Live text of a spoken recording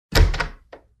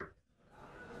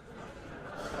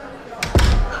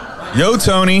Yo,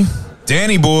 Tony.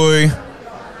 Danny boy.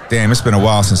 Damn, it's been a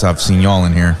while since I've seen y'all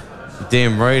in here.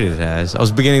 Damn right it has. I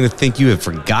was beginning to think you had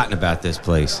forgotten about this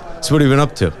place. So what have you been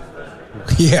up to?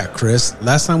 Yeah, Chris.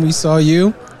 Last time we saw you,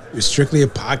 you were strictly a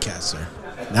podcaster.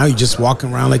 Now you're just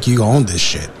walking around like you own this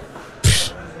shit.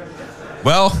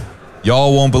 Well,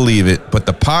 y'all won't believe it, but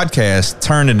the podcast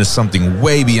turned into something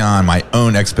way beyond my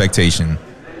own expectation.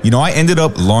 You know, I ended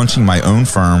up launching my own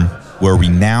firm where we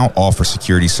now offer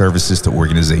security services to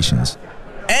organizations.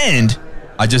 And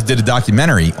I just did a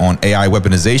documentary on AI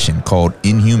weaponization called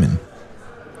Inhuman.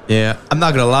 Yeah, I'm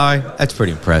not going to lie, that's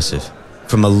pretty impressive.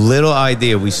 From a little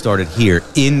idea we started here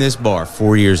in this bar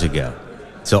 4 years ago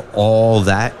to all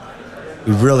that,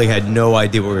 we really had no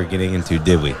idea what we were getting into,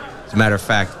 did we? As a matter of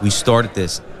fact, we started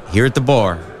this here at the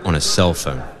bar on a cell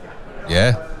phone.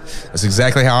 Yeah, that's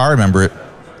exactly how I remember it.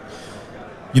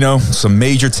 You know, some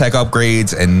major tech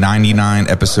upgrades and 99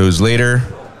 episodes later,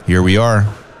 here we are.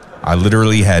 I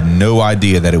literally had no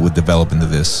idea that it would develop into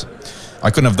this. I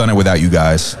couldn't have done it without you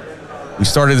guys. We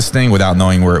started this thing without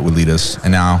knowing where it would lead us,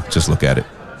 and now just look at it.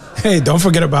 Hey, don't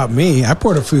forget about me. I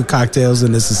poured a few cocktails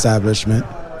in this establishment.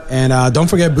 And don't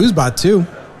forget BoozeBot, too.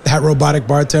 That robotic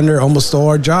bartender almost stole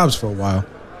our jobs for a while.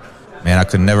 Man, I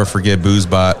could never forget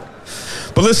BoozeBot.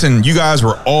 But listen, you guys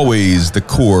were always the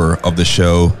core of the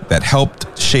show that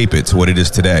helped shape it to what it is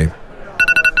today.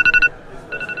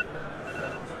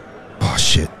 Oh,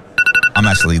 shit. I'm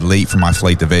actually late for my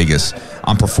flight to Vegas.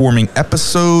 I'm performing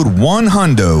episode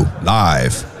 100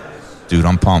 live. Dude,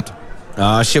 I'm pumped.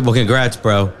 Shit, well, congrats,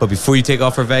 bro. But before you take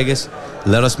off for Vegas,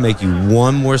 let us make you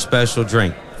one more special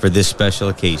drink for this special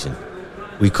occasion.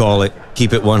 We call it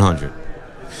Keep It 100.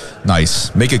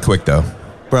 Nice. Make it quick, though.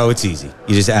 Bro, it's easy.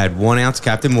 You just add 1 ounce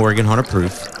Captain Morgan 100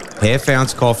 proof, ½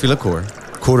 ounce coffee liqueur,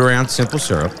 ¼ ounce simple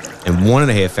syrup, and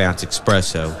 1½ ounce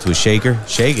espresso to a shaker.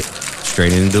 Shake it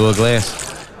straight into a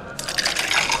glass.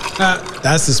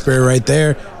 That's the spirit right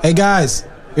there. Hey, guys,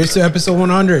 here's to episode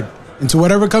 100 and to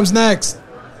whatever comes next.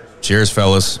 Cheers,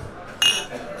 fellas.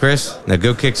 Chris, now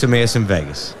go kick some ass in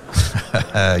Vegas.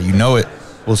 You know it.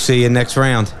 We'll see you next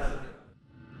round.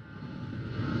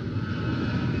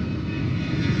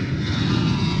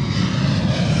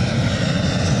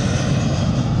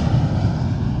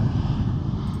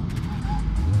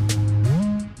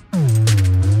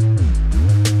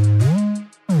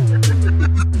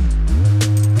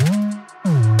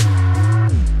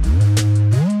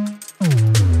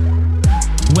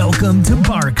 Welcome to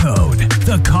BarCode,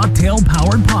 the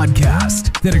cocktail-powered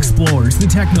podcast that explores the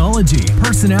technology,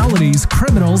 personalities,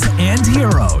 criminals, and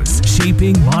heroes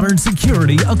shaping modern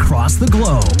security across the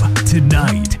globe.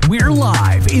 Tonight, we're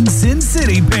live in Sin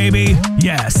City, baby.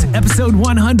 Yes, episode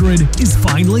 100 is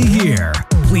finally here.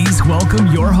 Please welcome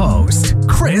your host,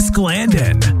 Chris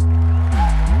Glandon.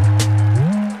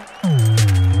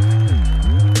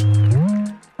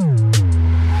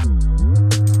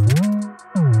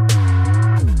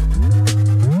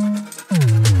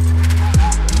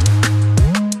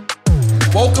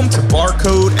 Welcome to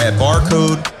BarCode at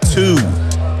BarCode 2,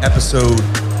 episode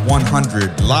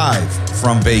 100, live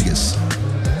from Vegas.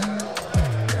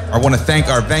 I want to thank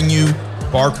our venue,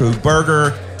 BarCode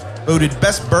Burger, voted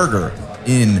best burger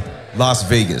in Las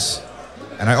Vegas.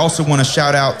 And I also want to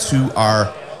shout out to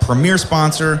our premier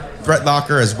sponsor,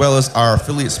 ThreatLocker, as well as our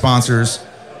affiliate sponsors,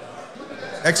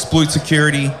 Exploit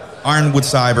Security, Ironwood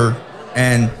Cyber,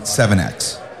 and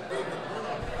 7X.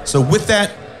 So with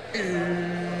that,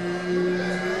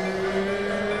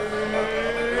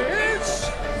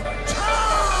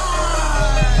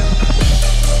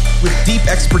 with deep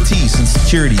expertise in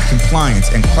security, compliance,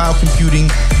 and cloud computing,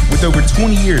 with over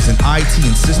 20 years in IT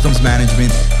and systems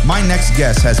management, my next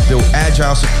guest has built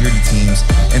agile security teams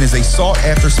and is a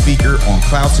sought-after speaker on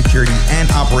cloud security and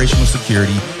operational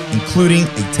security, including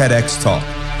a TEDx talk.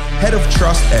 Head of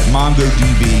Trust at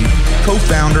MongoDB,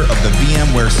 co-founder of the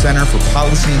VMware Center for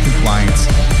Policy and Compliance,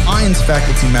 IONS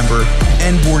faculty member,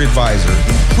 and board advisor,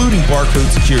 including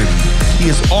BarCode Security. He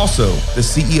is also the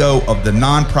CEO of the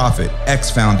nonprofit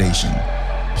X Foundation.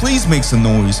 Please make some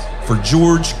noise for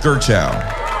George Gerchow.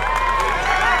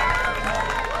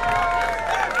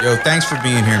 Yo, thanks for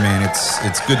being here, man.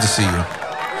 It's good to see you.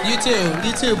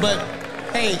 You too. But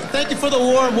hey, thank you for the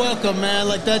warm welcome, man.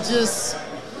 Like that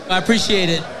I appreciate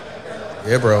it.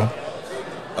 Yeah, bro.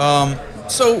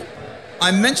 So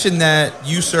I mentioned that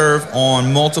you serve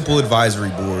on multiple advisory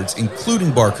boards,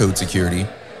 including BarCode Security,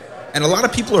 and a lot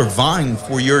of people are vying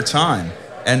for your time.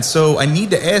 And so I need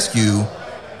to ask you,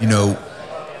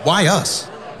 why us?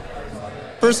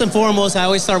 First and foremost, I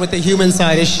always start with the human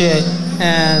side of shit.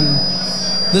 And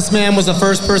this man was the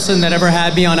first person that ever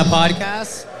had me on a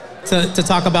podcast to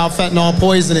talk about fentanyl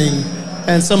poisoning.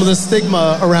 and some of the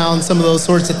stigma around some of those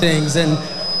sorts of things. And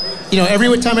you know,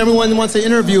 every time everyone wants to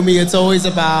interview me, it's always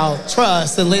about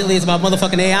trust, and lately it's about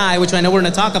motherfucking AI, which I know we're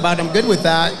going to talk about. I'm good with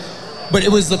that, but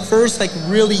it was the first like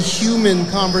really human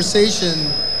conversation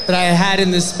that I had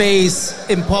in this space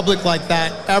in public like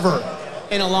that ever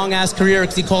in a long ass career,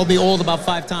 because he called me old about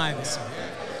 5 times.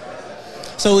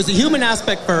 So it was the human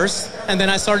aspect first, and then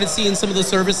I started seeing some of the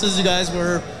services you guys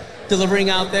were delivering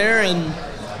out there, and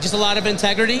just a lot of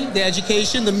integrity, the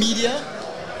education, the media,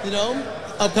 you know,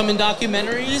 upcoming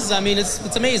documentaries. I mean,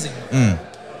 it's amazing.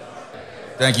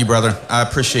 Thank you, brother. I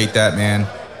appreciate that, man.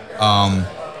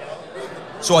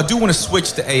 So I do want to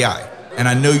switch to AI, and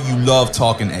I know you love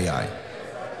talking AI.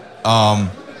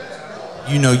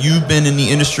 You know, you've been in the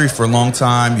industry for a long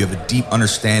time. You have a deep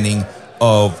understanding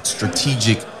of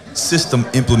strategic system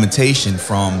implementation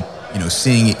from, you know,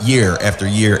 seeing it year after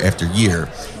year after year.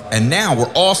 And now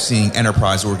we're all seeing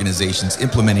enterprise organizations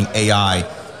implementing AI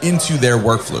into their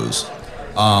workflows.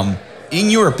 In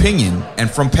your opinion, and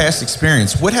from past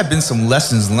experience, what have been some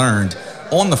lessons learned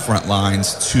on the front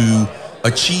lines to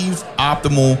achieve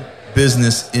optimal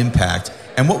business impact?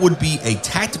 And what would be a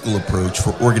tactical approach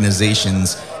for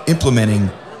organizations implementing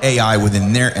AI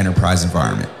within their enterprise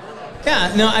environment?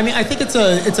 Yeah, no, I mean, I think it's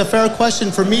a fair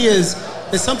question. For me, is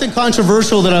something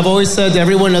controversial that I've always said to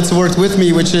everyone that's worked with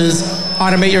me, which is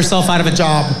automate yourself out of a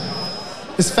job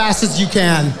as fast as you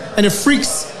can. And it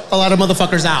freaks a lot of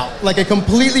motherfuckers out. Like, it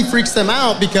completely freaks them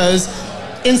out because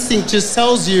instinct just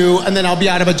tells you, and then I'll be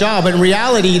out of a job. But in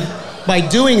reality, by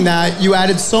doing that, you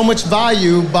added so much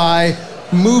value by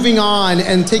moving on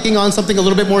and taking on something a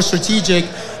little bit more strategic.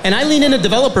 And I lean into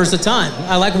developers a ton.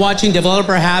 I like watching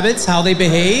developer habits, how they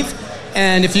behave.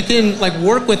 And if you can like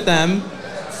work with them,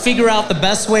 figure out the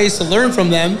best ways to learn from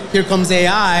them, here comes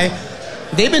AI.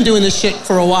 They've been doing this shit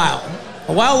for a while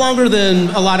longer than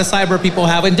a lot of cyber people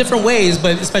have in different ways,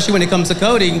 but especially when it comes to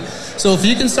coding. So if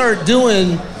you can start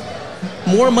doing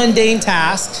more mundane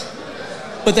tasks,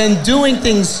 but then doing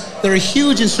things that are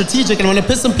huge and strategic, and I want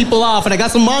to piss some people off, and I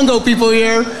got some Mongo people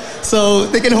here, so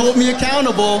they can hold me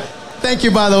accountable. Thank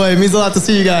you, by the way. It means a lot to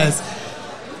see you guys.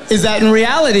 Is that in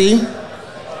reality,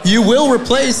 you will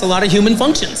replace a lot of human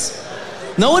functions.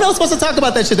 No one else wants to talk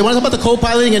about that shit. They want to talk about the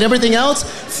co-piloting and everything else.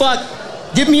 Fuck,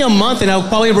 give me a month and I'll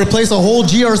probably replace a whole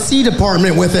GRC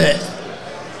department with it.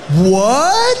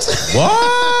 What?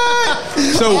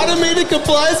 So automated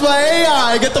compliance by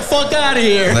AI. Get the fuck out of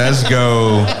here. Let's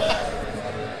go.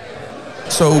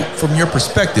 So from your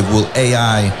perspective, will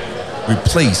AI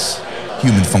replace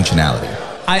human functionality?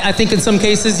 I think in some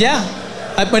cases, yeah.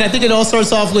 But I think it all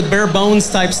starts off with bare bones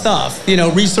type stuff. You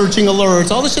know, researching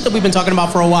alerts, all the shit that we've been talking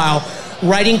about for a while.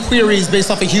 Writing queries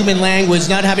based off of human language,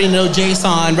 not having to know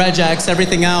JSON, regex,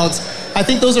 everything else. I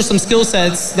think those are some skill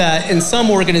sets that in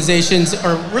some organizations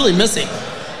are really missing.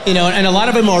 You know, and a lot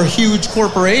of them are huge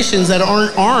corporations that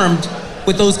aren't armed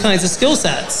with those kinds of skill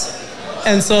sets.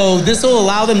 And so this will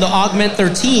allow them to augment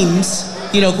their teams,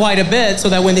 you know, quite a bit, so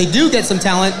that when they do get some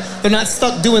talent, they're not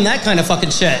stuck doing that kind of fucking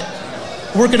shit.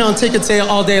 Working on tickets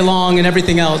all day long and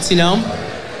everything else, you know?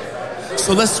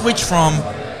 So let's switch from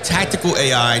tactical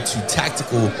AI to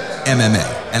tactical MMA.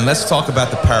 And let's talk about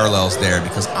the parallels there,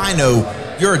 because I know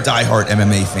you're a diehard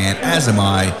MMA fan, as am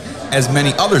I, as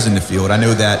many others in the field. I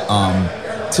know that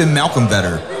Tim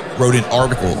Malcolm-Vetter wrote an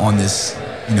article on this,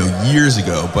 you know, years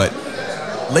ago, but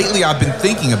lately I've been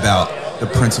thinking about the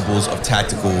principles of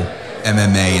tactical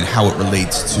MMA and how it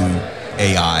relates to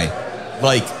AI,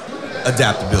 like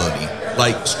adaptability,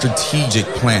 like strategic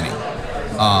planning.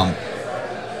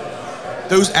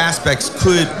 Those aspects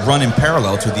could run in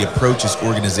parallel to the approaches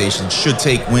organizations should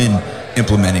take when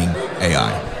implementing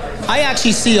AI. I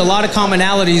actually see a lot of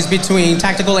commonalities between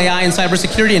tactical AI and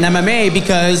cybersecurity and MMA,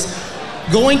 because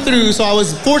going through, so I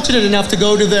was fortunate enough to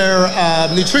go to their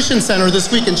nutrition center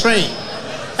this week and train.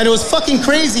 And it was fucking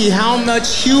crazy how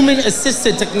much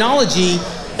human-assisted technology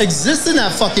exists in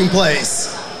that fucking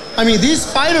place. I mean,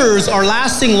 these fighters are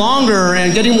lasting longer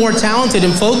and getting more talented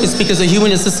and focused because of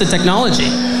human-assisted technology.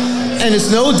 And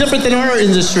it's no different than our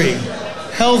industry.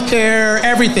 Healthcare,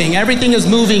 everything is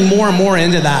moving more and more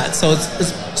into that. So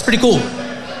it's pretty cool.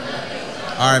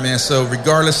 All right, man. So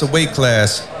regardless of weight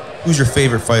class, who's your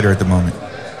favorite fighter at the moment?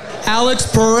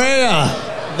 Alex Pereira.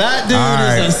 That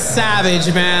dude is a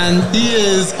savage, man. He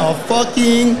is a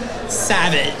fucking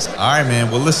savage. All right,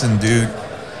 man. Well, listen, dude.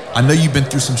 I know you've been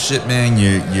through some shit, man.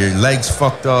 Your legs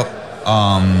fucked up.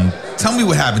 Tell me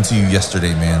what happened to you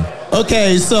yesterday, man.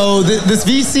 Okay, so this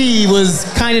VC was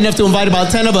kind enough to invite about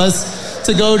 10 of us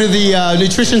to go to the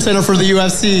nutrition center for the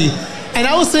UFC. And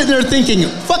I was sitting there thinking,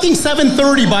 fucking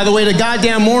 7:30, by the way, the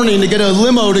goddamn morning to get a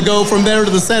limo to go from there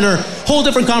to the center. Whole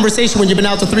different conversation when you've been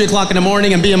out to 3 o'clock in the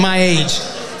morning and being my age.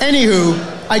 Anywho,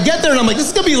 I get there and I'm like, this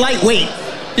is gonna be lightweight.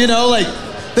 You know, like,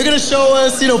 they're gonna show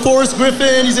us, Forrest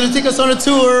Griffin, he's gonna take us on a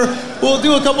tour, we'll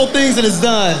do a couple things and it's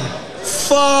done.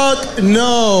 Fuck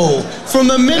no. From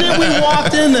the minute we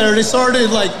walked in there, they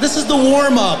started like, this is the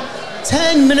warm-up.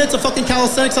 10 minutes of fucking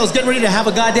calisthenics, I was getting ready to have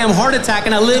a goddamn heart attack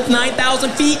and I lived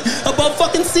 9,000 feet above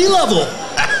fucking sea level.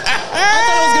 I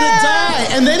thought I was gonna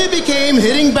die. And then it became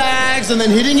hitting bags and then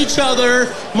hitting each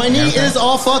other. My knee is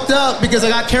all fucked up because I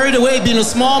got carried away being a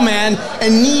small man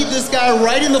and kneed this guy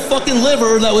right in the fucking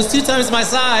liver that was 2 times my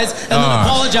size and then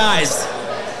apologized.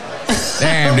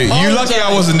 Damn, dude. You lucky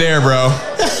I wasn't there, bro.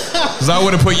 Because I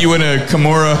would have put you in a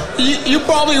Kimura. You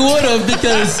probably would have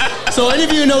because, so any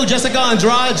of you know Jessica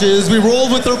Andrade is, we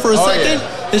rolled with her for a second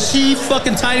and she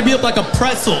fucking tied me up like a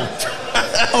pretzel.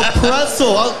 A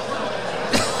pretzel.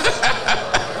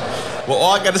 Well,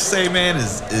 all I gotta say, man,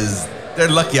 is they're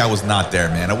lucky I was not there,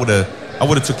 man. I would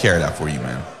have took care of that for you,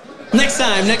 man. Next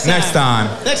time.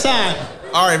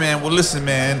 All right, man. Well, listen,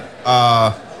 man.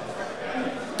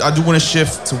 I do want to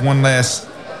shift to one last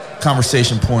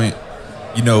conversation point,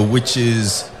 which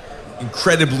is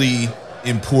incredibly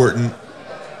important,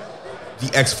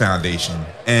 the X Foundation.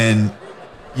 And,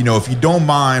 if you don't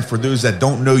mind, for those that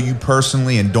don't know you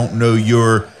personally and don't know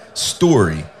your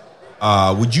story,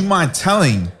 would you mind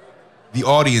telling the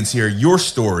audience here your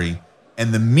story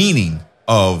and the meaning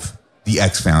of the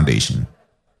X Foundation?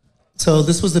 So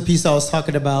this was the piece I was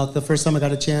talking about. The first time I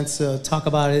got a chance to talk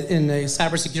about it in a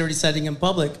cybersecurity setting in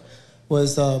public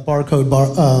was the BarCode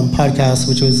podcast,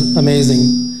 which was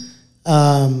amazing.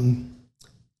 On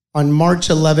March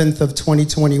 11th of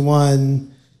 2021,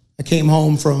 I came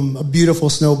home from a beautiful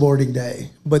snowboarding day,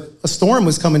 but a storm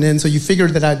was coming in, so you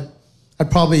figured that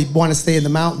I'd probably want to stay in the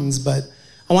mountains, but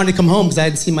I wanted to come home because I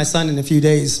hadn't seen my son in a few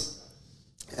days.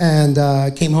 And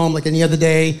I came home like any other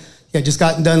day. He had just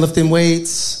gotten done lifting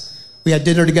weights. We had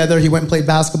dinner together. He went and played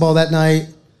basketball that night.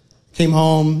 Came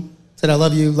home, said, I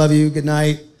love you, good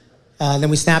night. Then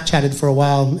we Snapchatted for a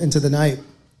while into the night.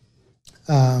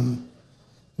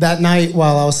 That night,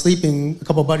 while I was sleeping, a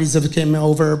couple of buddies of came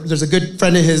over. There's a good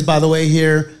friend of his, by the way,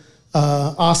 here,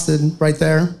 Austin, right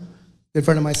there. Good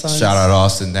friend of my son's. Shout out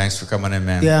Austin. Thanks for coming in,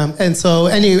 man. Yeah, and so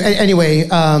anyway,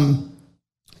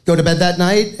 go to bed that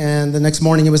night, and the next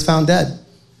morning he was found dead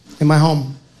in my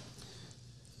home.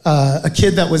 A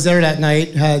kid that was there that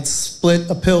night had split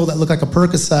a pill that looked like a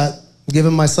Percocet,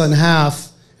 given my son half,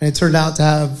 and it turned out to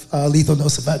have a lethal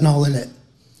dose of fentanyl in it,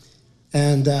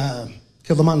 and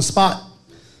killed him on the spot.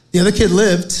 The other kid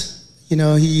lived. He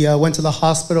went to the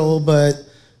hospital, but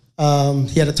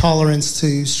he had a tolerance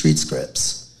to street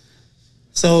scripts.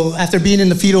 So after being in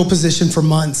the fetal position for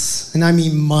months, and I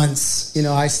mean months,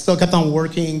 I still kept on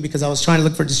working because I was trying to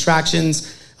look for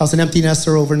distractions. I was an empty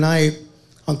nester overnight.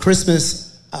 On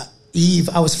Christmas Eve,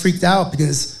 I was freaked out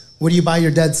because what do you buy your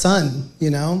dead son,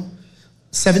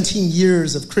 17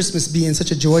 years of Christmas being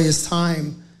such a joyous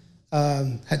time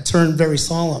had turned very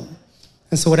solemn.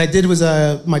 And so what I did was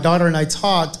my daughter and I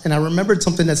talked, and I remembered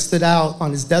something that stood out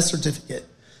on his death certificate.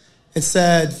 It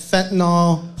said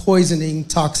fentanyl poisoning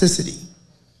toxicity.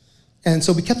 And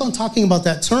so we kept on talking about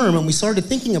that term, and we started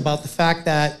thinking about the fact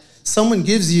that someone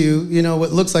gives you,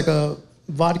 what looks like a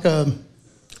vodka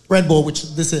Red Bull, which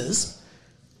this is,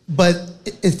 but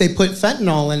if they put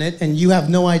fentanyl in it and you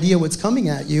have no idea what's coming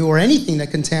at you or anything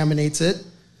that contaminates it,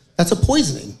 that's a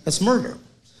poisoning, that's murder.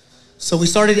 So we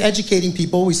started educating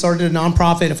people. We started a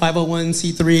nonprofit, a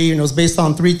 501c3, and it was based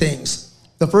on 3 things.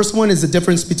 The first one is the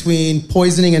difference between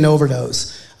poisoning and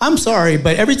overdose. I'm sorry,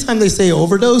 but every time they say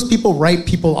overdose, people write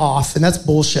people off, and that's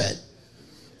bullshit.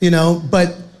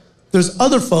 But there's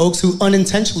other folks who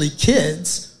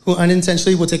kids who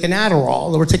unintentionally will take an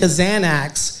Adderall or take a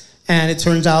Xanax, and it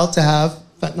turns out to have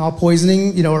fentanyl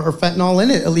poisoning, or fentanyl in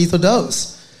it, a lethal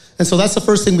dose. And so that's the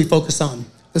first thing we focus on.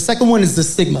 The second one is the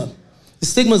stigma. The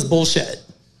stigma is bullshit.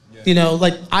 Yeah.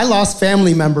 I lost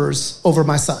family members over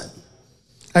my son.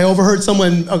 I overheard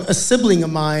someone, a sibling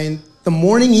of mine, the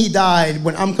morning he died,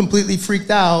 when I'm completely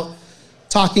freaked out,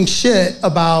 talking shit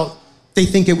about they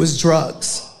think it was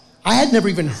drugs. I had never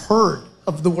even heard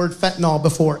of the word fentanyl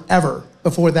before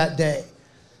that day.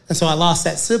 And so I lost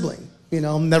that sibling.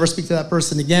 I'll never speak to that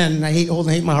person again. And I hate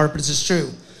my heart, but it's just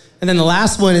true. And then the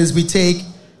last one is we take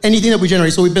anything that we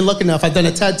generate. So we've been lucky enough. I've done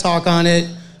a TED Talk on it.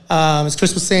 As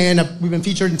Chris was saying, we've been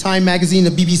featured in Time Magazine,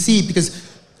 the BBC, because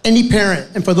any parent,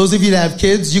 and for those of you that have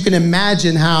kids, you can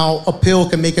imagine how a pill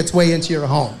can make its way into your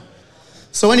home.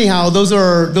 So anyhow, those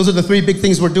are the 3 big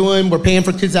things we're doing. We're paying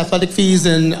for kids' athletic fees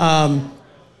in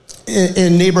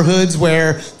neighborhoods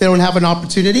where they don't have an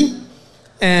opportunity.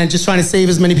 and just trying to save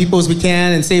as many people as we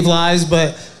can and save lives.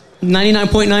 But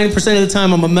 99.9% of the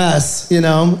time, I'm a mess, you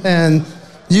know? And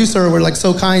you, sir, were like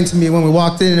so kind to me when we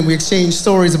walked in and we exchanged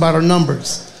stories about our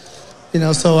numbers. You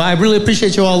know, so I really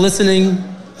appreciate you all listening.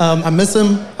 I miss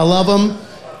them, I love them,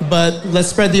 but let's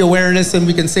spread the awareness and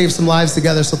we can save some lives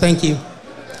together, so thank you.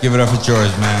 Give it up for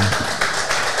George, man.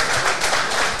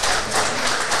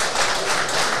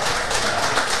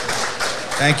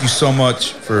 Thank you so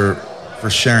much for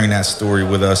sharing that story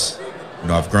with us. You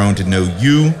know, I've grown to know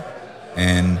you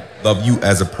and love you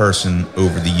as a person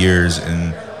over the years,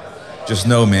 and just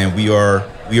know, man, we are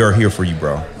here for you,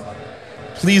 bro.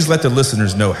 Please let the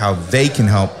listeners know how they can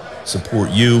help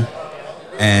support you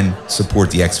and support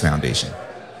the X Foundation.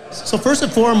 So first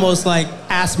and foremost, like,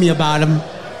 ask me about him.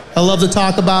 I love to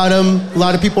talk about him. A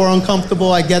lot of people are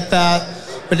uncomfortable, I get that.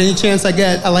 But any chance I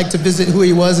get, I like to visit who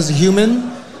he was as a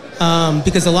human.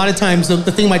 Because a lot of times,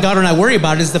 the thing my daughter and I worry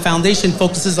about is the foundation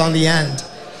focuses on the end.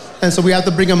 And so we have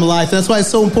to bring him alive. And that's why it's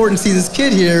so important to see this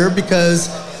kid here, because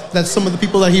that's some of the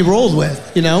people that he rolled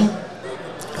with, you know?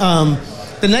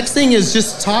 The next thing is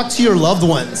just talk to your loved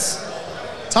ones.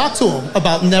 Talk to them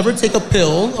about never take a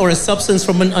pill or a substance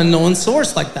from an unknown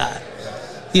source like that.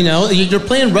 You know, you're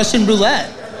playing Russian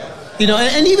roulette. You know,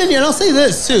 and even, you know, I'll say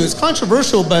this too, it's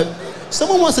controversial, but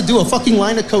someone wants to do a fucking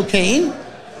line of cocaine,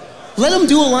 let them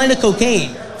do a line of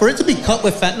cocaine. For it to be cut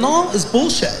with fentanyl is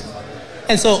bullshit.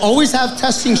 And so always have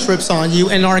testing strips on you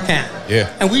and Narcan.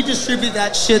 Yeah. And we distribute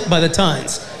that shit by the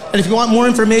tons. And if you want more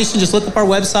information, just look up our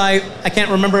website. I can't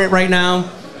remember it right now.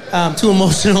 Too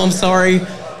emotional, I'm sorry.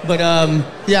 But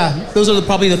yeah, those are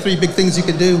probably the three big things you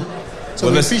can do. So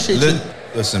well, we appreciate you.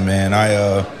 Listen, man,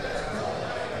 I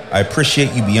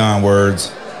appreciate you beyond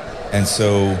words. And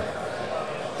so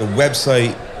the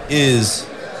website is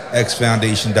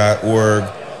xfoundation.org.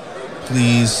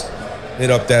 Please hit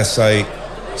up that site,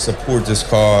 support this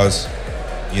cause.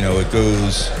 You know, it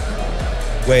goes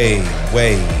way,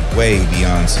 way, way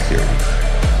beyond security.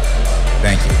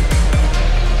 Thank you.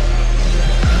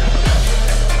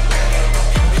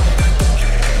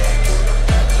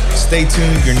 Stay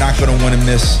tuned. You're not going to want to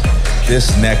miss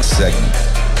this next segment.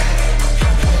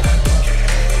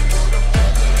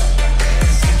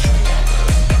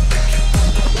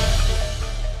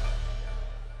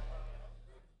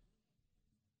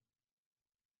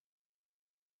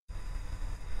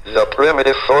 The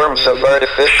primitive forms of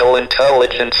artificial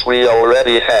intelligence we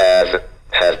already have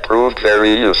proved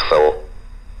very useful.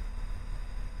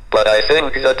 But I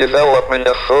think the development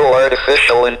of full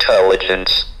artificial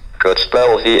intelligence could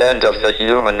spell the end of the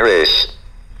human race.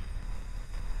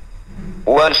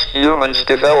 Once humans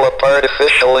develop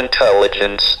artificial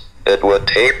intelligence, it would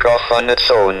take off on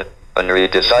its own and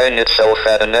redesign itself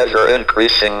at an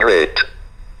ever-increasing rate.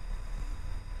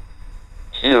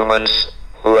 Humans,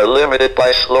 who are limited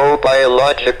by slow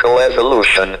biological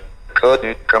evolution,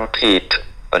 couldn't compete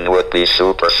and would be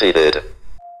superseded.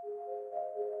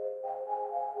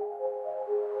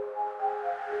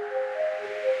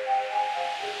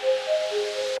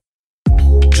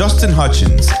 Justin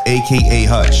Hutchins, aka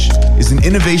Hutch, is an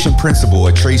innovation principal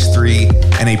at Trace3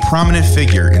 and a prominent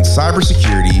figure in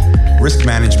cybersecurity, risk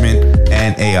management,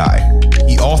 and AI.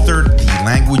 He authored The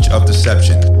Language of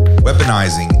Deception,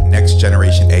 Weaponizing Next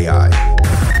Generation AI.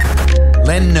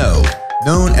 Len Neo,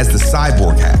 known as the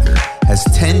cyborg hacker, has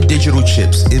 10 digital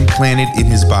chips implanted in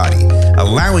his body,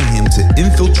 allowing him to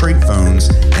infiltrate phones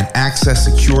and access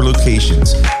secure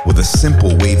locations with a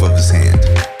simple wave of his hand.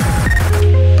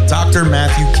 Dr.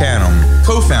 Matthew Canhum,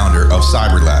 co-founder of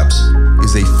CyberLabs,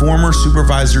 is a former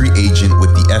supervisory agent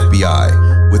with the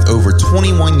FBI with over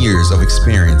 21 years of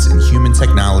experience in human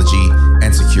technology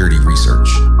and security research.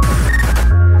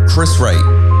 Chris Wright,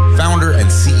 founder and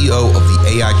CEO of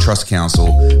the AI Trust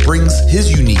Council, brings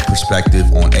his unique perspective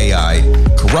on AI,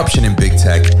 corruption in big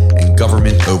tech, and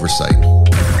government oversight.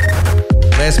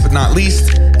 Last but not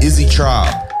least, Izzy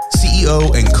Traub,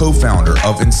 CEO and co-founder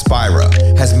of Inspira,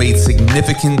 has made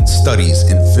significant studies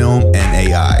in film and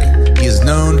AI. He is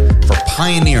known for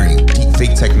pioneering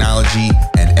deepfake technology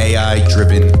and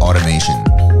AI-driven automation.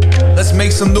 Let's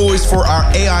make some noise for our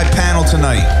AI panel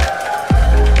tonight.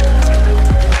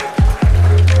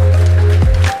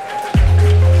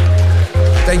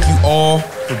 Thank you all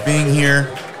for being here.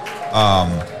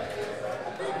 I'm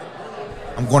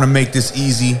going to make this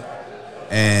easy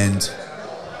and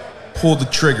pull the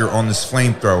trigger on this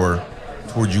flamethrower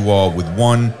toward you all with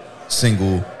one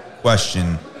single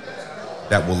question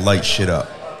that will light shit up.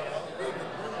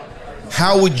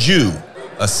 How would you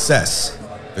assess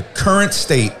the current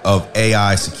state of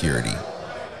AI security?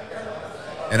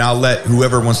 And I'll let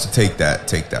whoever wants to take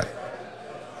that.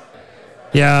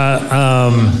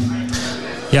 Yeah,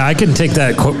 Yeah, I can take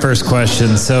that first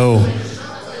question. So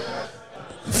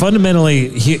fundamentally,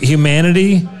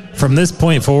 humanity from this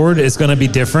point forward is going to be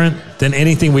different than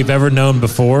anything we've ever known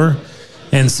before.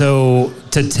 And so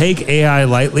to take AI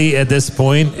lightly at this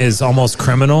point is almost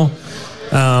criminal.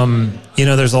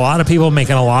 There's a lot of people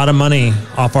making a lot of money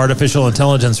off artificial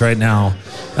intelligence right now.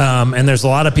 And there's a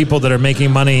lot of people that are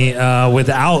making money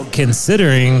without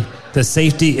considering the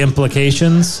safety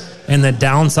implications and the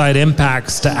downside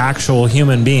impacts to actual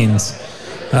human beings.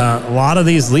 A lot of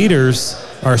these leaders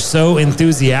are so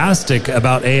enthusiastic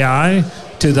about AI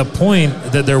to the point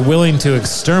that they're willing to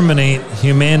exterminate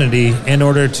humanity in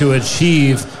order to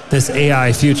achieve this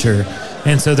AI future.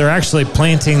 And so they're actually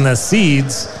planting the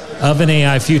seeds of an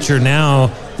AI future now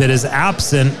that is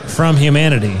absent from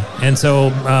humanity. And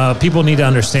so people need to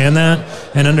understand that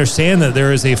and understand that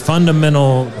there is a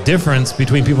fundamental difference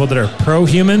between people that are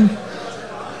pro-human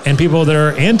and people that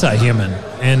are anti-human.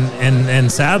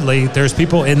 And sadly, there's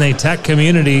people in the tech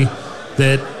community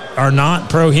that are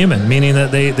not pro-human, meaning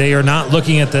that they are not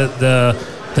looking at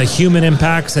the human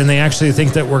impacts, and they actually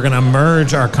think that we're going to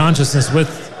merge our consciousness with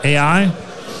AI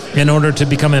in order to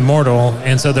become immortal.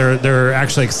 And so they're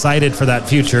actually excited for that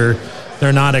future.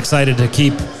 They're not excited to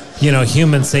keep,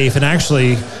 humans safe. And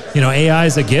actually, AI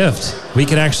is a gift. We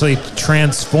can actually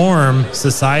transform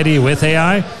society with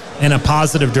AI in a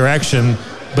positive direction,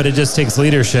 but it just takes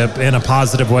leadership in a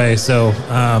positive way. So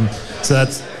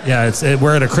that's,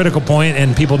 we're at a critical point,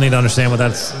 and people need to understand what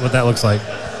that looks like.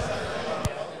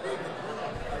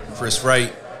 Chris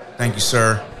Wright, thank you,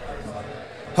 sir.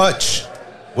 Hutch,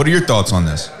 what are your thoughts on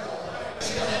this?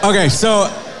 Okay, so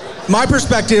my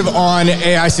perspective on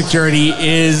AI security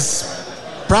is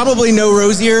probably no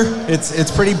rosier.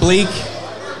 It's pretty bleak.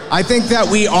 I think that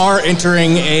we are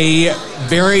entering a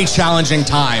very challenging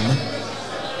time.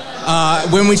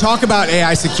 When we talk about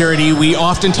AI security, we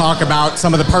often talk about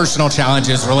some of the personal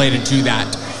challenges related to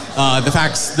that.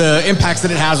 The impacts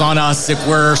that it has on us if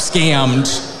we're scammed,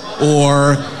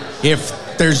 or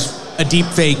if there's a deep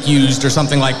fake used or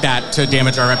something like that to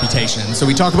damage our reputation. So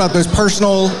we talk about those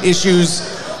personal issues.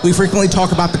 We frequently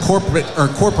talk about the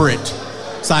corporate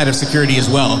side of security as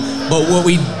well. But what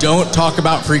we don't talk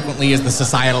about frequently is the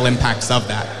societal impacts of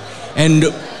that. And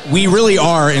we really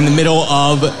are in the middle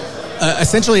of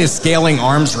essentially a scaling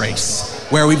arms race,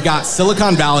 where we've got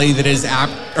Silicon Valley that is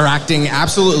acting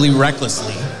absolutely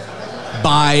recklessly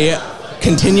by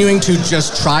continuing to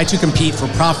just try to compete for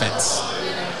profits,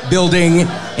 building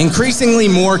increasingly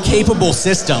more capable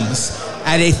systems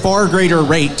at a far greater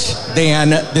rate than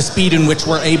the speed in which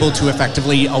we're able to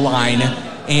effectively align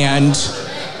and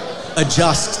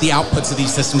adjust the outputs of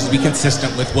these systems to be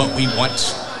consistent with what we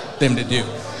want them to do.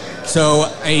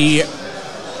 So we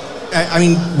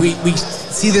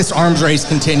see this arms race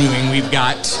continuing. We've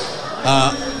got,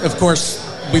 of course,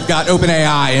 we've got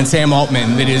OpenAI and Sam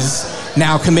Altman that is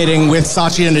now committing with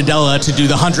Satya Nadella to do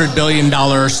the $100 billion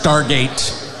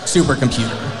Stargate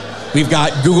supercomputer. We've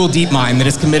got Google DeepMind that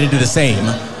is committed to the same.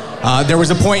 There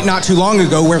was a point not too long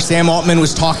ago where Sam Altman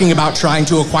was talking about trying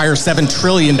to acquire $7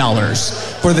 trillion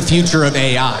for the future of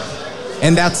AI.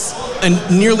 And that's a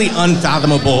nearly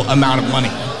unfathomable amount of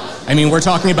money. I mean, we're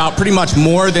talking about pretty much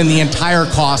more than the entire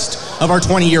cost of our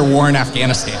 20-year war in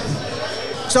Afghanistan.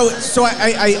 So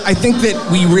I think that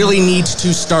we really need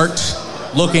to start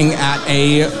looking at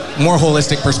a more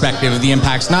holistic perspective of the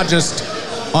impacts, not just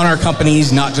on our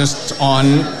companies, not just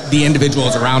on the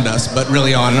individuals around us, but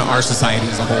really on our society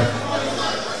as a whole.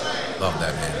 Love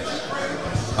that,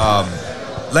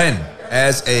 man. Len,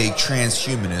 as a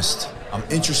transhumanist, I'm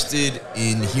interested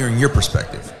in hearing your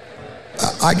perspective.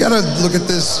 I got to look at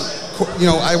this,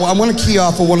 I want to key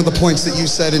off of one of the points that you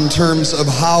said in terms of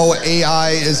how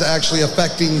AI is actually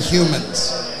affecting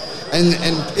humans and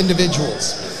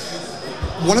individuals.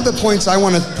 One of the points I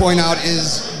want to point out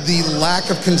is the lack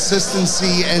of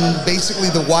consistency and basically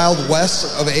the wild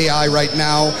west of AI right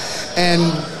now.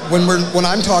 And when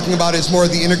I'm talking about is more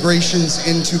of the integrations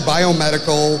into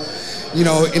biomedical,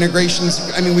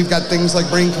 integrations. I mean, we've got things like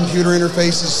brain-computer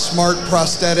interfaces, smart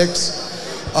prosthetics.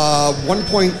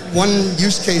 One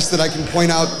use case that I can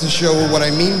point out to show what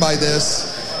I mean by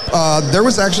this, there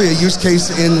was actually a use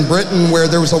case in Britain where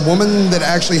there was a woman that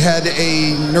actually had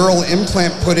a neural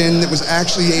implant put in that was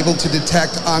actually able to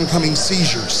detect oncoming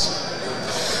seizures.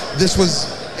 This was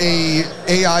a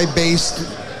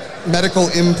AI-based medical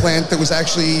implant that was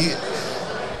actually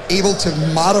able to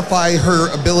modify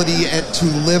her ability to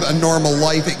live a normal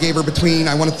life. It gave her between,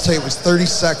 I wanted to say it was 30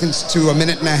 seconds to a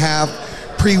minute and a half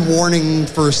pre-warning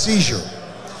for a seizure.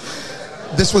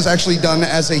 This was actually done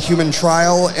as a human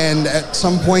trial, and at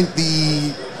some point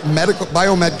the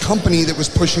biomed company that was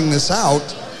pushing this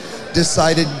out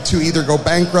decided to either go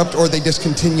bankrupt or they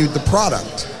discontinued the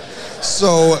product.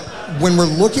 So when we're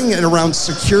looking at around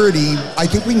security, I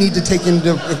think we need to take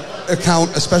into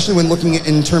account, especially when looking at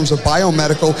in terms of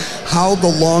biomedical, how the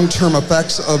long-term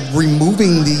effects of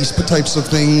removing these types of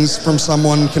things from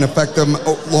someone can affect them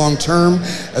long-term,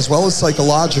 as well as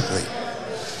psychologically.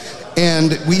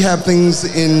 And we have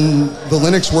things in the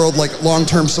Linux world like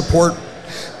long-term support.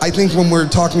 I think when we're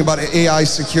talking about AI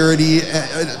security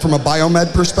from a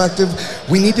biomed perspective,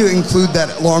 we need to include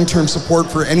that long-term support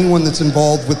for anyone that's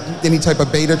involved with any type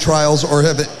of beta trials or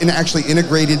have actually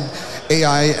integrated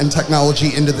AI and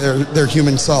technology into their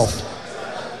human self.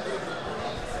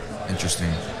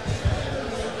 Interesting.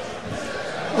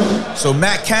 So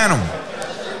Matt Canhum,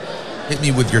 hit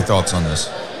me with your thoughts on this.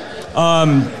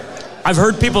 I've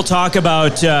heard people talk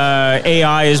about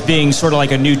AI as being sort of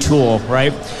like a new tool,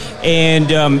 right? And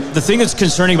the thing that's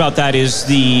concerning about that is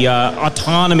the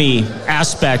autonomy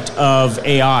aspect of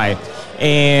AI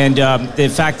and the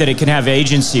fact that it can have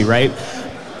agency, right?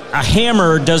 A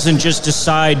hammer doesn't just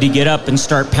decide to get up and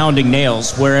start pounding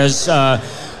nails, whereas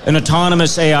an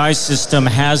autonomous AI system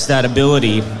has that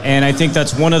ability. And I think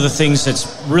that's one of the things that's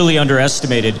really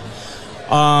underestimated.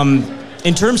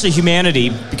 In terms of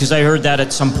humanity, because I heard that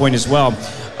at some point as well,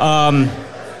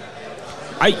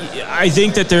 I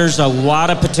think that there's a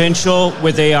lot of potential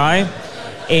with AI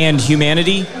and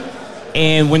humanity.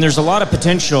 And when there's a lot of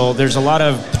potential, there's a lot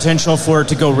of potential for it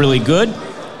to go really good,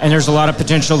 and there's a lot of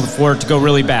potential for it to go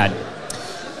really bad.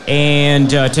 And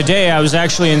today I was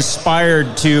actually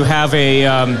inspired to have a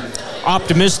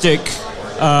optimistic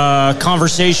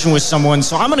conversation with someone.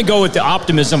 So I'm going to go with the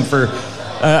optimism for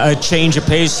a change of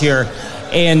pace here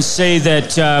and say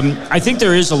that I think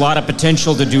there is a lot of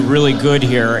potential to do really good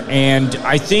here. And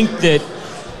I think that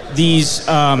these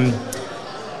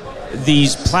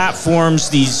platforms,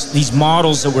 these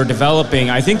models that we're developing,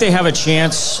 I think they have a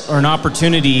chance or an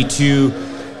opportunity to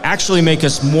actually make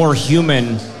us more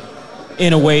human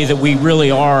in a way that we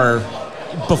really are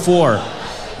before.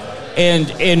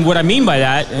 And what I mean by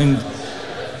that, and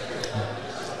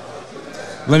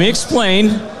let me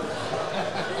explain.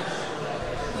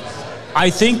 I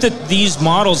think that these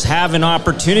models have an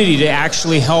opportunity to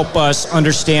actually help us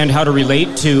understand how to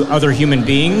relate to other human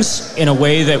beings in a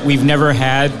way that we've never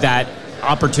had that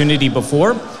opportunity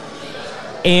before.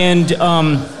 And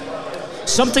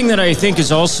something that I think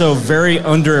is also very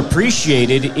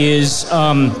underappreciated is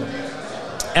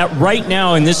at right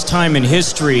now in this time in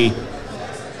history,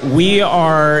 we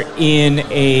are in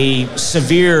a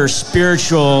severe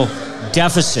spiritual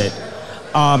deficit.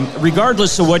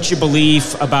 Regardless of what you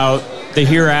believe about the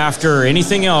hereafter or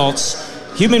anything else,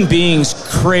 human beings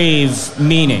crave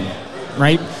meaning,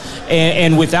 right?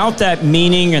 And without that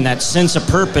meaning and that sense of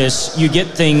purpose, you get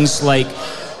things like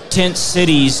tent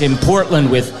cities in Portland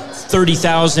with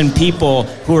 30,000 people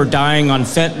who are dying on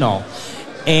fentanyl.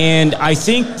 And I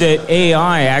think that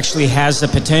AI actually has the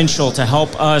potential to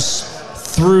help us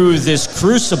through this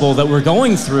crucible that we're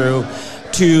going through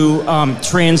to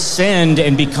transcend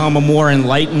and become a more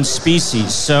enlightened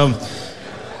species. So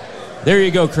there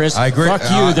you go, Chris. I agree. Fuck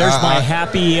you. There's my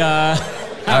happy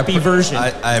version.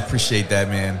 I appreciate that,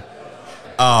 man.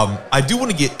 I do want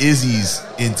to get Izzy's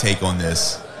intake on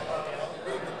this.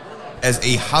 As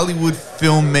a Hollywood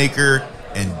filmmaker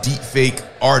and deepfake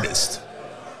artist,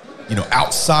 you know,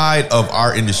 outside of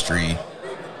our industry,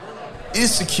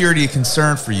 is security a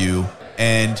concern for you?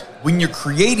 And when you're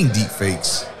creating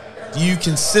deepfakes, do you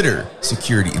consider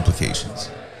security implications?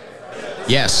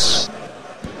 Yes,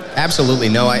 absolutely.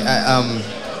 No,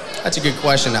 that's a good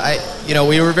question.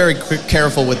 We were very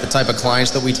careful with the type of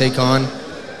clients that we take on.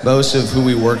 Most of who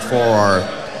we work for are,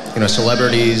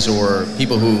 celebrities or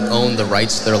people who own the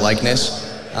rights to their likeness.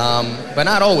 But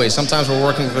not always. Sometimes we're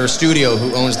working for a studio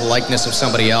who owns the likeness of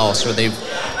somebody else,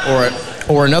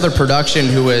 or another production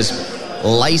who has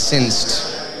licensed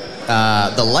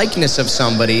the likeness of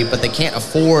somebody, but they can't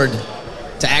afford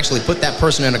to actually put that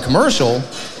person in a commercial,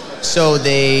 so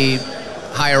they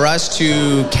hire us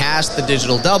to cast the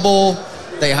digital double.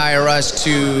 They hire us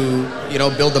to,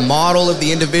 build the model of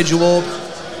the individual,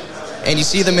 and you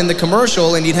see them in the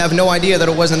commercial, and you'd have no idea that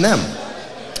it wasn't them.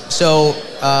 So,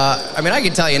 I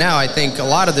can tell you now, I think a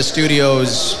lot of the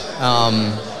studios,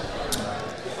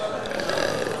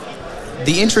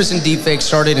 the interest in deepfakes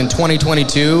started in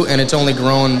 2022, and it's only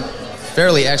grown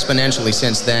fairly exponentially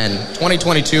since then.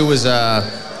 2022 was,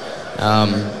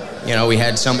 we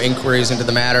had some inquiries into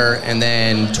the matter, and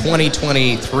then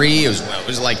 2023, it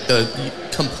was like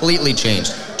completely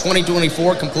changed.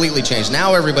 2024 completely changed.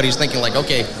 Now everybody's thinking like,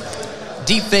 okay,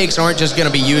 deepfakes aren't just going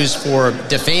to be used for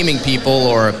defaming people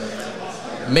or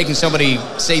making somebody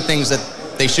say things that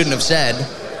they shouldn't have said,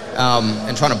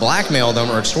 and trying to blackmail them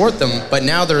or extort them. But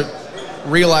now they're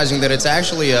realizing that it's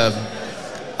actually a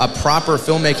proper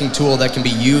filmmaking tool that can be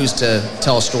used to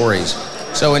tell stories.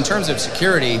 So in terms of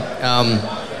security,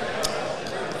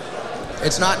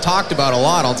 it's not talked about a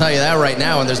lot, I'll tell you that right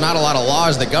now, and there's not a lot of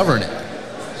laws that govern it.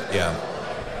 Yeah.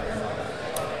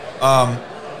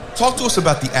 Talk to us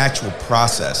about the actual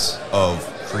process of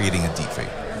creating a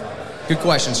deepfake. Good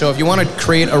question. So if you want to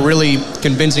create a really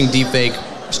convincing deepfake,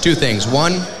 there's two things.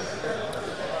 One,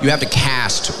 you have to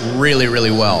cast really,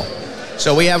 really well.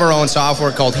 So we have our own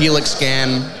software called Helix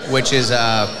Scan, which is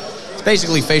it's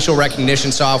basically facial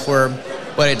recognition software,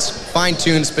 but it's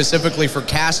fine-tuned specifically for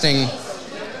casting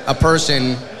a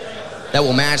person that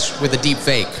will match with a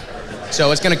deepfake.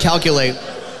 So it's going to calculate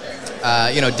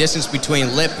distance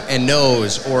between lip and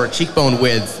nose, or cheekbone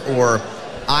width, or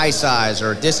eye size,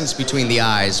 or distance between the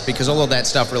eyes, because all of that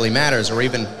stuff really matters, or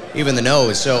even the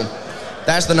nose. So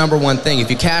that's the number one thing. If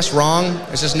you cast wrong,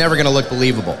 it's just never going to look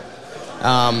believable.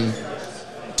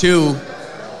 Two,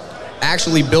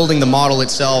 actually building the model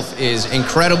itself is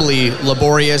incredibly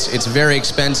laborious. It's very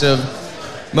expensive.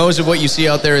 Most of what you see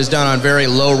out there is done on very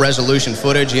low resolution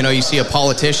footage. You see a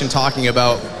politician talking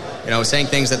about, saying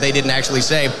things that they didn't actually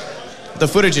say. The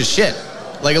footage is shit.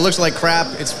 Like, it looks like crap.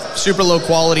 It's super low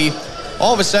quality.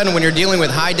 All of a sudden, when you're dealing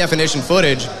with high definition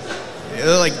footage,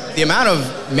 like, the amount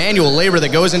of manual labor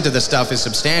that goes into this stuff is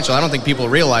substantial. I don't think people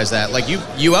realize that. Like,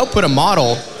 you output a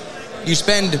model, you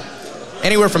spend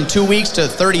anywhere from 2 weeks to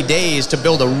 30 days to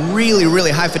build a really,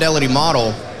 really high fidelity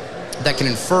model that can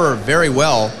infer very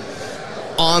well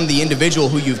on the individual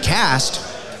who you've cast.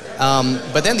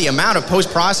 But then the amount of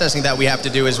post-processing that we have to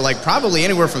do is like probably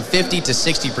anywhere from 50 to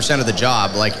 60% of the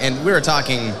job. And we were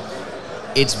talking,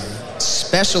 it's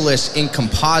specialists in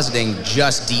compositing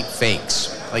just deep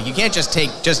fakes. Like, you can't just take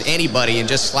just anybody and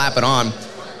just slap it on.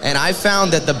 And I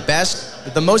found that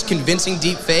the most convincing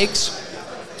deep fakes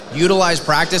utilize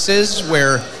practices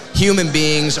where human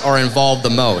beings are involved the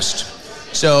most.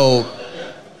 So,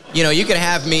 you could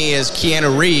have me as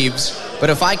Keanu Reeves, but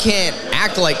if I can't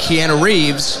act like Keanu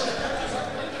Reeves,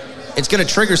 it's going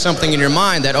to trigger something in your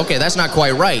mind that, okay, that's not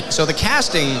quite right. So the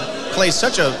casting plays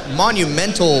such a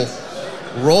monumental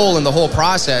role in the whole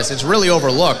process. It's really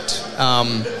overlooked.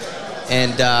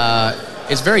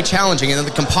 It's very challenging. And then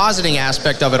the compositing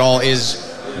aspect of it all is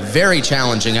very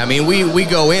challenging. I mean, we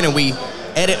go in and we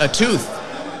edit a tooth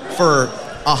for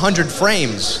 100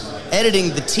 frames.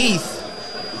 Editing the teeth,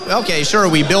 okay, sure,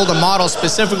 we build a model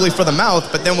specifically for the mouth,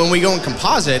 but then when we go and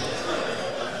composite,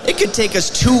 it could take us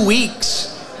 2 weeks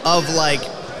of like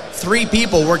 3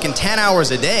 people working 10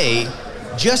 hours a day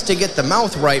just to get the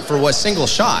mouth right for a single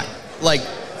shot. Like,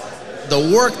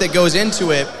 the work that goes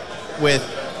into it with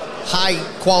high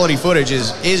quality footage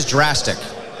is drastic.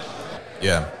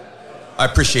 Yeah. I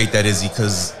appreciate that, Izzy,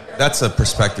 because that's a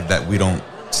perspective that we don't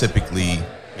typically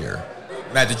hear.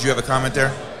 Matt, did you have a comment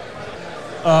there?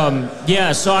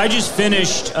 Yeah, so I just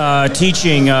finished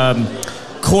teaching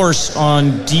course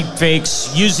on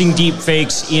deepfakes, using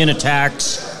deepfakes in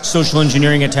attacks, social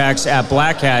engineering attacks at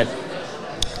Black Hat.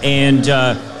 And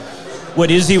what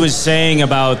Izzy was saying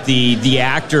about the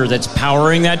actor that's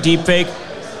powering that deepfake,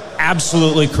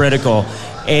 absolutely critical.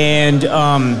 And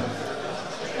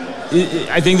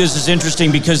I think this is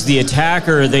interesting because the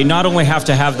attacker, they not only have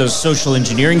to have those social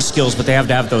engineering skills, but they have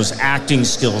to have those acting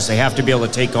skills. They have to be able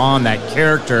to take on that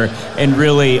character and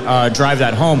really drive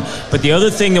that home. But the other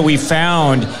thing that we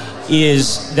found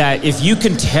is that if you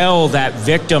can tell that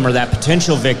victim or that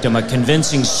potential victim a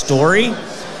convincing story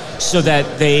so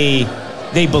that they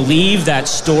believe that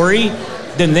story,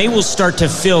 then they will start to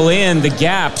fill in the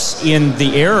gaps in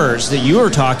the errors that you were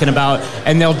talking about,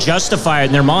 and they'll justify it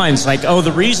in their minds. Like, oh,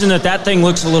 the reason that thing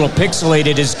looks a little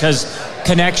pixelated is because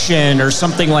connection or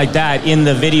something like that in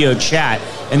the video chat,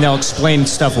 and they'll explain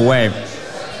stuff away.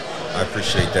 I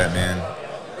appreciate that, man.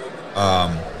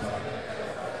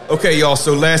 Okay, y'all,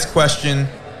 so last question.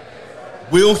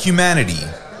 Will humanity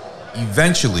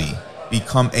eventually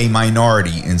become a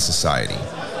minority in society?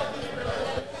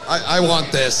 I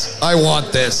want this. I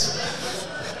want this.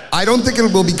 I don't think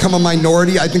it will become a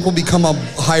minority. I think we'll become a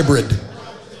hybrid.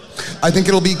 I think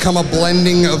it'll become a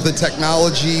blending of the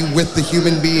technology with the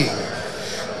human being.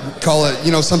 Call it,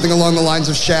 something along the lines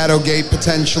of Shadowgate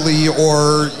potentially,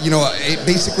 or,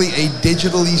 basically a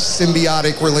digitally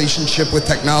symbiotic relationship with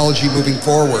technology moving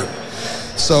forward.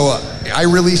 So I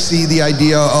really see the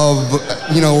idea of,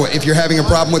 if you're having a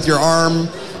problem with your arm,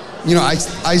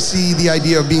 I see the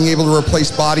idea of being able to replace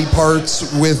body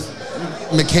parts with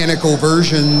mechanical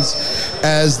versions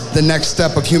as the next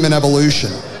step of human evolution.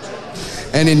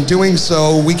 And in doing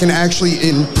so, we can actually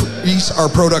increase our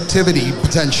productivity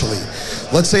potentially.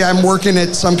 Let's say I'm working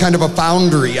at some kind of a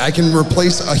foundry. I can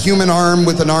replace a human arm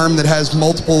with an arm that has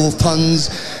multiple tons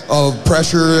of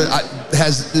pressure,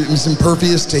 is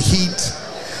impervious to heat.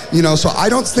 You know, so I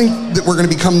don't think that we're going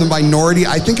to become the minority.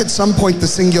 I think at some point the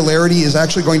singularity is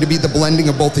actually going to be the blending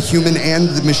of both the human and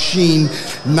the machine,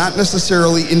 not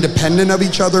necessarily independent of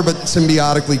each other, but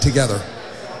symbiotically together.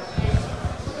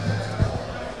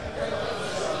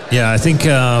 Yeah, I think, you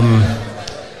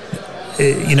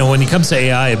know, when it comes to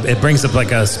AI, it brings up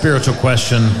like a spiritual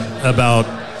question about,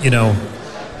 you know,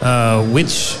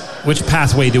 which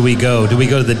pathway do we go? Do we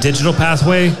go to the digital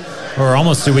pathway, or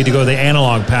almost do we go the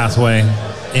analog pathway?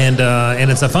 And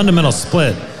it's a fundamental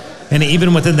split. And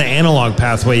even within the analog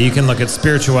pathway, you can look at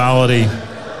spirituality,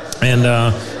 and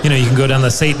you know, you can go down the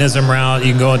Satanism route,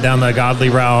 you can go down the godly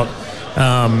route,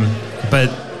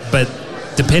 but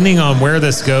depending on where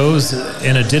this goes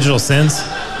in a digital sense,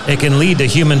 it can lead to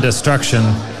human destruction.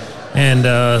 And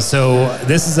so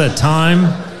this is a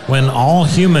time when all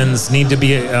humans need to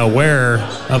be aware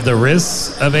of the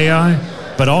risks of AI,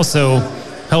 but also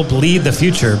help lead the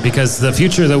future, because the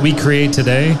future that we create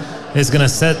today is going to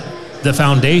set the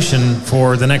foundation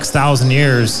for the next 1,000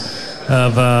 years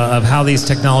of how these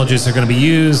technologies are going to be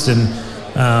used.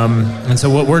 And so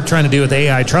what we're trying to do with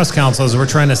AI Trust Council is we're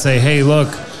trying to say, hey, look,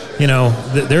 you know,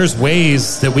 there's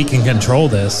ways that we can control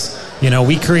this. You know,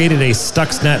 we created a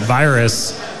Stuxnet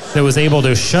virus that was able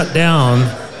to shut down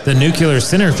the nuclear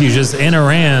centrifuges in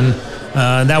Iran.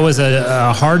 That was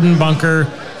a hardened bunker,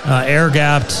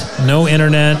 air-gapped, no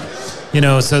internet, you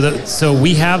know, so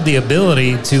we have the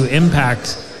ability to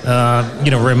impact,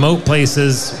 you know, remote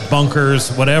places,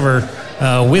 bunkers, whatever,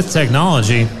 with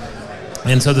technology.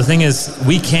 And so the thing is,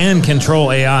 we can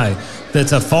control AI.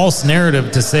 That's a false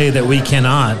narrative to say that we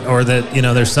cannot, or that, you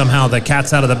know, there's somehow the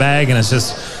cat's out of the bag and it's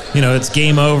just, you know, it's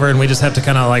game over and we just have to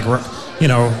kind of like, you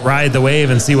know, ride the wave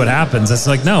and see what happens. It's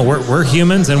like, no, we're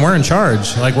humans and we're in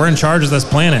charge. Like, we're in charge of this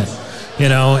planet. You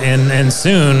know, and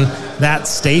soon that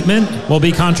statement will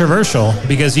be controversial,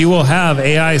 because you will have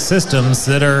AI systems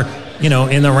that are, you know,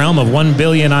 in the realm of 1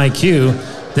 billion IQ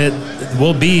that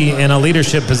will be in a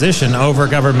leadership position over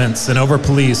governments and over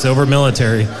police, over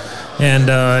military.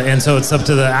 And so it's up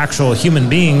to the actual human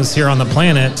beings here on the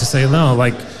planet to say, no,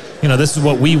 like, you know, this is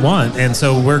what we want. And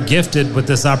so we're gifted with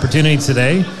this opportunity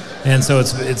today. And so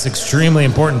it's extremely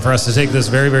important for us to take this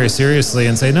very, very seriously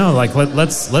and say, no, like,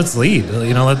 let's lead.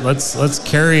 You know, let's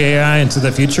carry AI into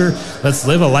the future. Let's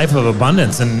live a life of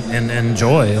abundance and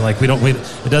joy. Like,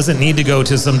 it doesn't need to go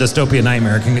to some dystopian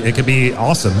nightmare. It could be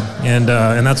awesome, and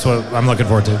that's what I'm looking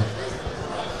forward to.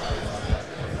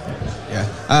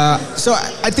 Yeah. So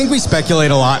I think we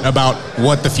speculate a lot about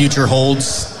what the future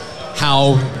holds,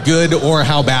 how good or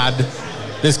how bad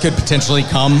this could potentially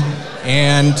come,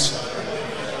 and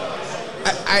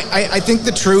I think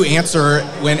the true answer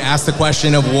when asked the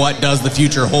question of what does the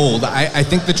future hold, I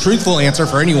think the truthful answer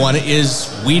for anyone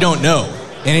is we don't know.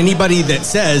 And anybody that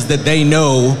says that they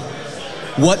know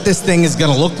what this thing is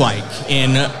going to look like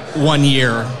in 1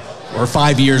 year or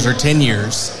 5 years or 10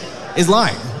 years is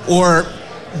lying or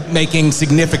making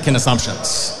significant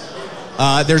assumptions.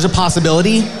 There's a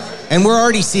possibility, and we're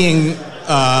already seeing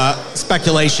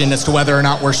speculation as to whether or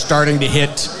not we're starting to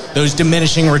hit those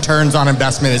diminishing returns on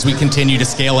investment as we continue to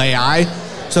scale AI.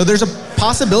 So there's a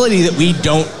possibility that we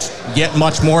don't get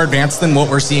much more advanced than what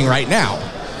we're seeing right now.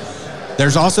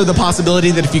 There's also the possibility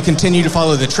that if you continue to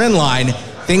follow the trend line,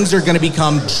 things are going to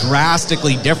become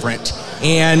drastically different.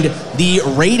 And the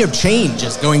rate of change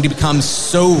is going to become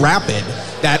so rapid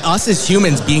that us as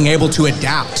humans being able to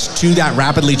adapt to that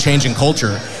rapidly changing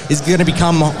culture is going to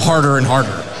become harder and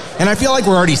harder. And I feel like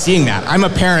we're already seeing that. I'm a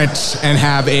parent and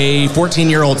have a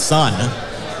 14-year-old son,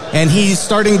 and he's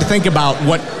starting to think about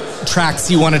what tracks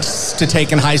he wanted to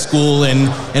take in high school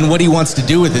and what he wants to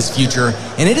do with his future.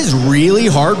 And it is really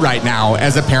hard right now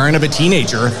as a parent of a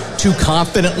teenager to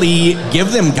confidently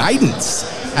give them guidance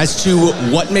as to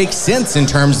what makes sense in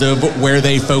terms of where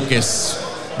they focus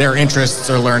their interests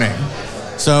or learning.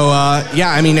 So, yeah,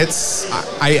 I mean,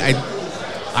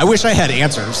 I wish I had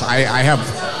answers. I have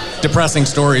depressing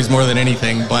stories more than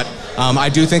anything, but I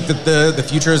do think that the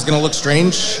future is going to look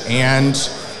strange, and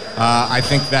I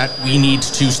think that we need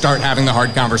to start having the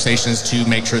hard conversations to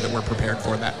make sure that we're prepared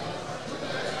for that.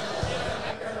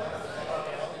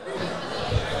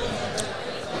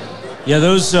 Yeah,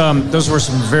 those were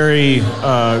some very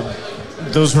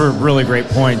those were really great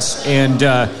points,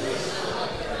 and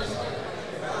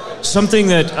something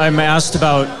that I'm asked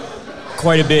about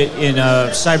quite a bit in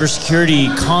a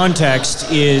cybersecurity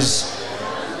context is,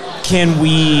 can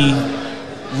we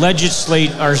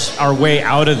legislate our way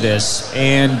out of this?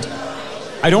 And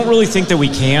I don't really think that we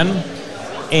can.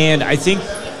 And I think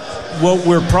what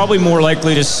we're probably more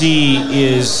likely to see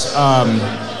is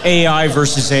AI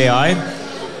versus AI.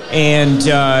 And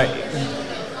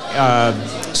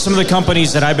some of the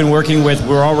companies that I've been working with,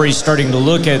 we're already starting to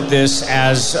look at this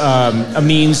as a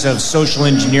means of social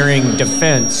engineering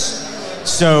defense.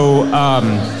 So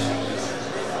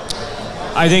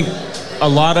I think a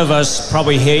lot of us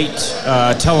probably hate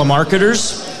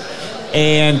telemarketers.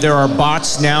 And there are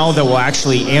bots now that will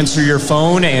actually answer your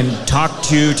phone and talk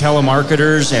to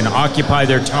telemarketers and occupy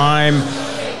their time.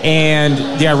 And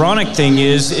the ironic thing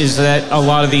is that a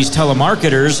lot of these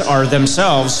telemarketers are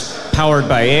themselves powered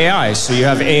by AI. So you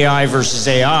have AI versus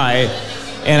AI,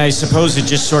 and I suppose it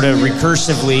just sort of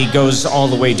recursively goes all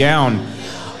the way down.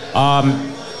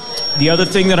 The other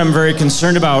thing that I'm very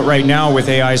concerned about right now with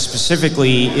AI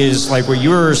specifically is like what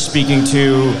you were speaking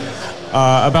to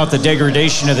about the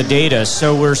degradation of the data.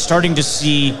 So we're starting to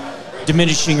see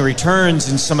diminishing returns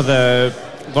in some of the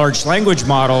large language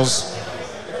models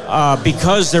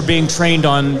because they're being trained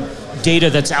on data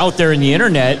that's out there in the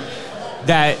internet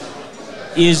that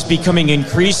is becoming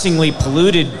increasingly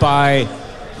polluted by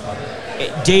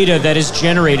data that is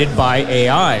generated by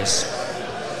AIs.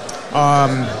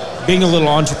 Being a little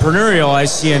entrepreneurial, I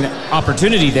see an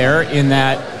opportunity there in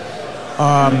that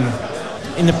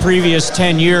in the previous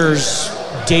 10 years,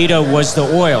 data was the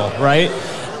oil, right?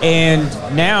 And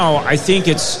now I think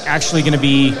it's actually going to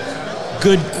be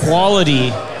good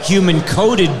quality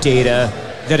human-coded data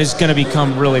that is going to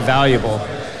become really valuable.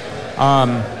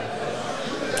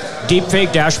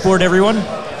 Deepfake dashboard,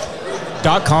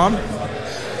 everyone.com.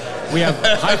 We have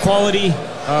high-quality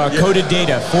coded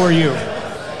data for you.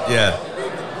 Yeah.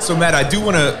 So, Matt, I do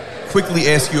want to quickly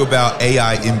ask you about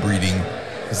AI inbreeding,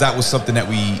 because that was something that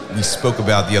we spoke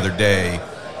about the other day,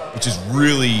 which is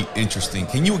really interesting.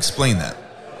 Can you explain that?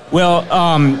 Well,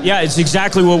 yeah, it's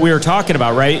exactly what we were talking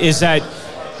about, right? Is that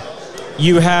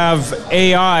you have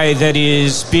AI that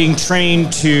is being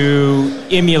trained to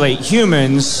emulate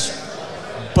humans,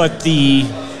 but the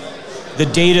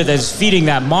data that's feeding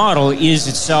that model is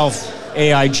itself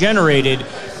AI generated,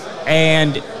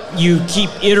 and you keep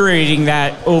iterating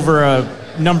that over a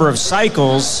number of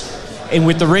cycles. And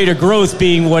with the rate of growth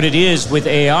being what it is with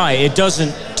AI, it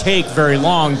doesn't take very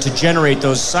long to generate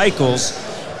those cycles.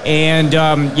 And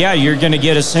yeah, you're going to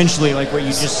get essentially like what you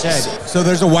just said. So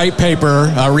there's a white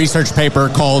paper, a research paper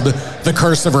called The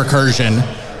Curse of Recursion,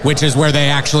 which is where they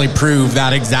actually prove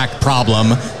that exact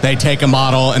problem. They take a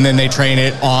model and then they train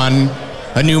it on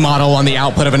a new model on the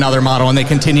output of another model, and they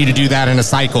continue to do that in a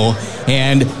cycle.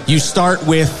 And you start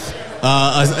with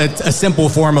a simple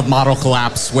form of model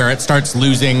collapse where it starts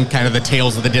losing kind of the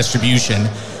tails of the distribution.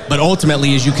 But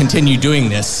ultimately, as you continue doing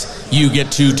this, you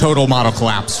get to total model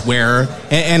collapse where,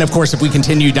 and of course, if we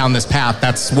continue down this path,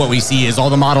 that's what we see is all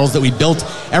the models that we built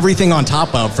everything on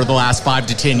top of for the last 5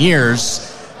 to 10 years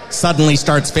suddenly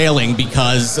starts failing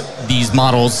because these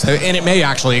models, and it may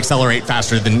actually accelerate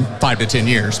faster than 5 to 10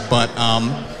 years, but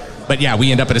yeah,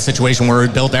 we end up in a situation where we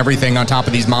built everything on top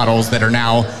of these models that are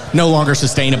now no longer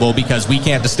sustainable because we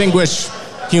can't distinguish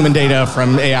human data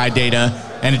from AI data,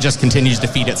 and it just continues to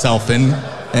feed itself in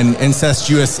an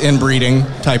incestuous inbreeding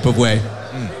type of way.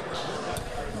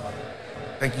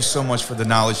 Thank you so much for the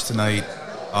knowledge tonight.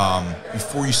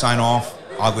 Before you sign off,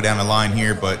 I'll go down the line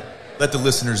here, but let the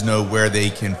listeners know where they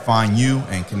can find you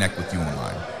and connect with you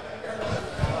online.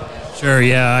 Sure,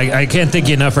 yeah. I can't thank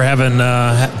you enough for having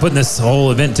putting this whole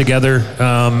event together.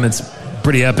 It's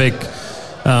pretty epic.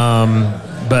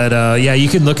 But yeah, you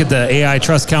can look at the AI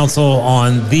Trust Council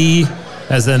on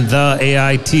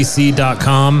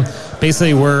theAITC.com.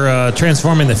 Basically, we're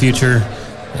transforming the future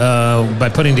by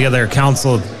putting together a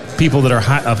council of people that are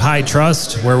of high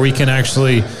trust, where we can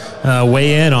actually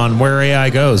weigh in on where AI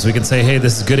goes. We can say, hey,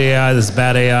 this is good AI, this is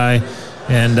bad AI,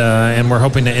 and we're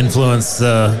hoping to influence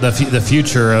the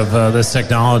future of this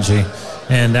technology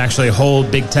and actually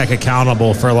hold big tech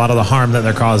accountable for a lot of the harm that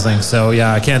they're causing. So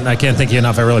yeah, I can't thank you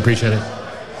enough. I really appreciate it.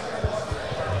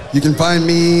 You can find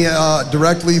me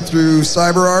directly through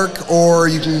CyberArk, or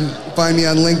you can find me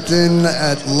on LinkedIn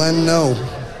at Len Neo.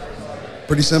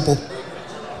 Pretty simple.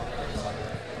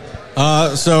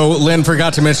 So Len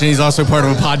forgot to mention he's also part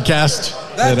of a podcast.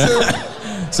 That too.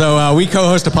 So we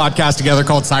co-host a podcast together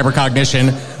called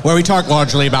Cybercognition, where we talk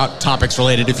largely about topics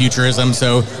related to futurism.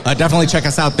 So definitely check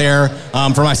us out there.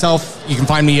 For myself, you can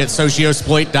find me at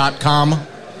sociosploit.com.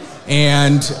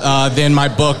 And then my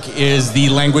book is The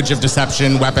Language of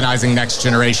Deception, Weaponizing Next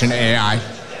Generation AI.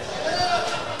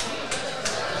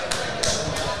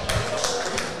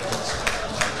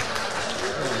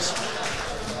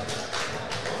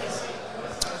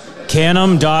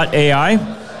 Canhum.ai.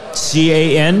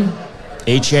 CanHam.ai.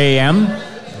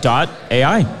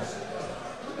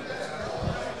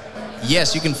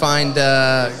 Yes, you can find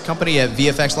a company at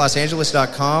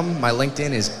vfxlosangeles.com. My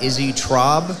LinkedIn is Izzy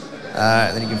Traub.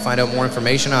 And then you can find out more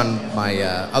information on my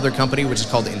other company, which is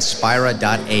called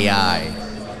Inspira.ai.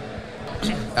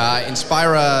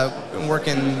 Inspira, been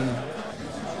working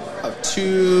about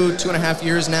 2.5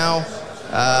 years now.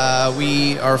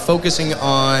 We are focusing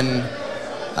on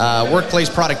workplace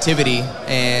productivity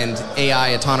and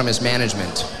AI autonomous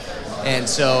management. And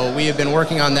so we have been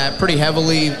working on that pretty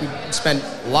heavily. We've spent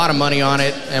a lot of money on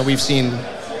it, and we've seen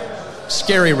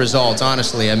scary results,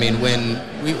 honestly. I mean,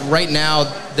 right now,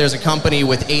 there's a company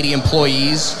with 80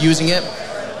 employees using it,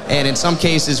 and in some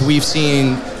cases, we've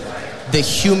seen the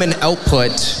human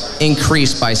output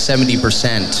increase by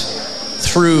 70%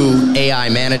 through AI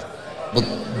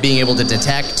being able to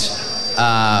detect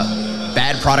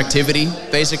bad productivity,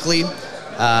 basically,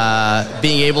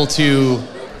 being able to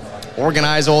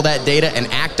organize all that data and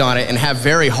act on it and have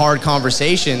very hard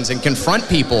conversations and confront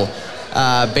people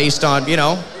based on,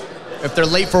 if they're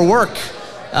late for work.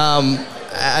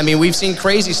 I mean, we've seen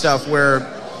crazy stuff where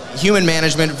human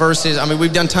management versus,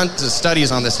 we've done tons of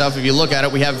studies on this stuff. If you look at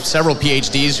it, we have several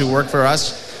PhDs who work for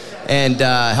us and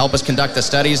help us conduct the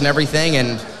studies and everything.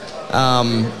 And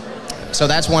so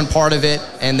that's one part of it.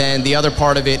 And then the other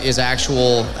part of it is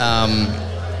actual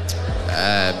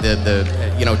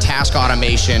task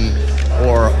automation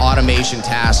or automation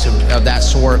tasks of that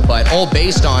sort, but all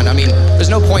based on, there's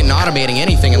no point in automating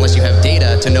anything unless you have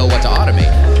data to know what to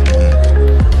automate.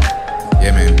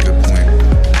 Yeah, man, good point.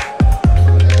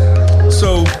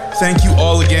 So, thank you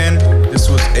all again. This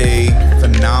was a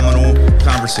phenomenal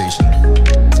conversation.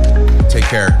 Take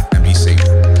care and be safe.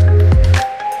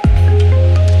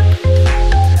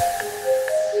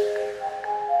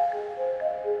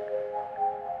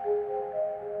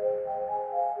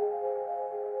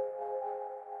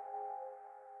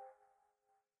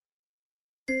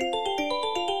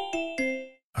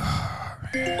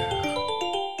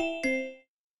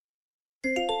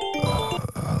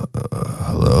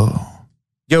 Hello?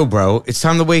 Yo, bro, it's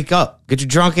time to wake up. Get your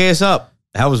drunk ass up.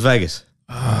 How was Vegas?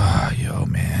 Yo,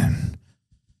 man.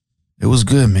 It was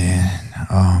good, man.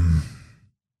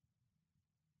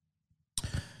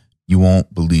 You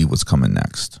won't believe what's coming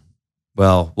next.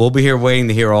 Well, we'll be here waiting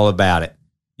to hear all about it.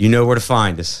 You know where to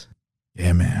find us.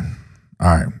 Yeah, man. All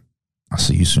right. I'll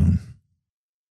see you soon.